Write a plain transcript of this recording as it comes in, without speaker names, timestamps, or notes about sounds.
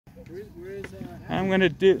I'm gonna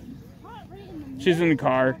do. She's in the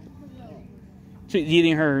car. She's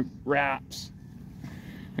eating her wraps.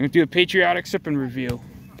 I'm gonna do a Patriotic Sip N review.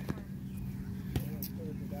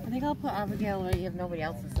 I think I'll put Abigail where you have nobody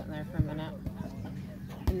else is sitting there for a minute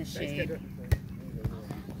in the shade.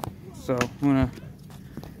 So I'm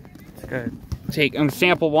gonna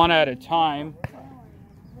sample one at a time.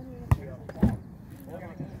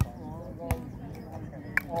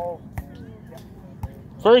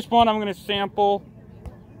 First one I'm gonna sample.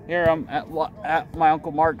 Here I'm at my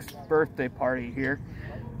Uncle Mark's birthday party here.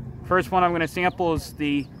 First one I'm gonna sample is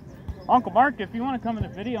the Uncle Mark. If you want to come in the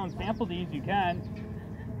video and sample these, you can.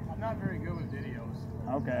 I'm not very good with videos.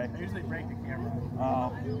 Okay. I usually break the camera.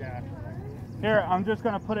 Oh. Yeah. Here, I'm just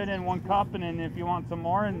gonna put it in one cup, and then if you want some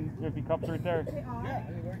more, and if your cup's right there. Yeah.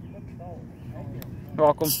 You're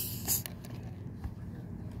welcome.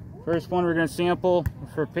 First one we're gonna sample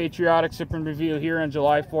for Patriotic Sip N review here on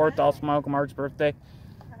July 4th, also my Uncle Mark's birthday,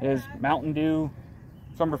 is Mountain Dew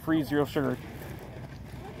Summer Freeze Zero Sugar.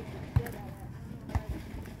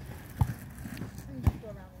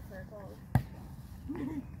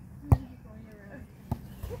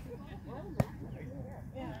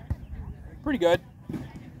 Pretty good.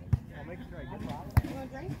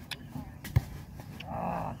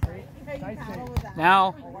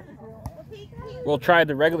 Now we'll try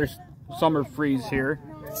the regular Summer Freeze here.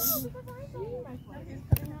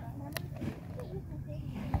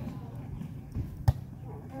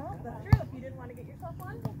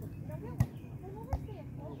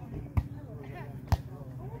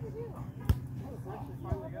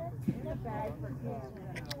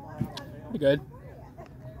 Pretty good.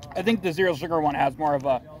 I think the zero sugar one has more of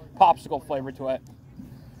a popsicle flavor to it.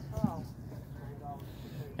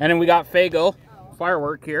 And then we got Fago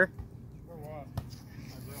Firework here.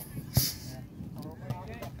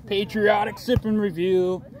 Patriotic Sip N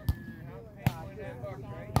review.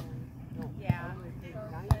 Yeah.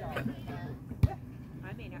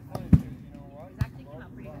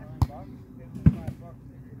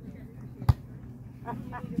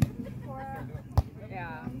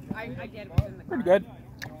 Yeah, I did within the car. Pretty good.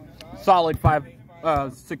 Solid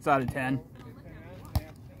 6 out of 10.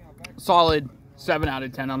 Solid 7 out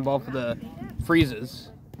of 10 on both of the freezes.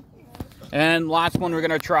 And last one we're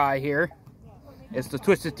gonna try here is the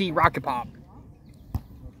Twisted Tea Rocket Pop.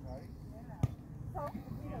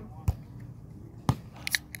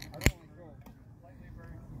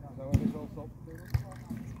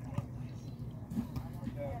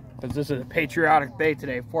 Because this is a patriotic day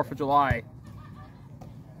today, 4th of July.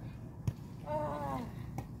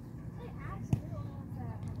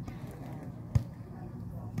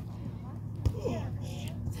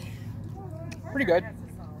 Pretty good.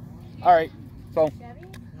 Alright, so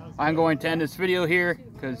I'm going to end this video here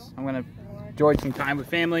because I'm going to enjoy some time with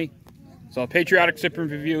family. So Patriotic Sip N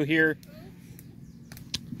review here.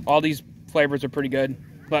 All these flavors are pretty good.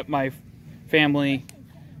 Let my family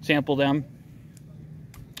sample them.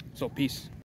 So peace.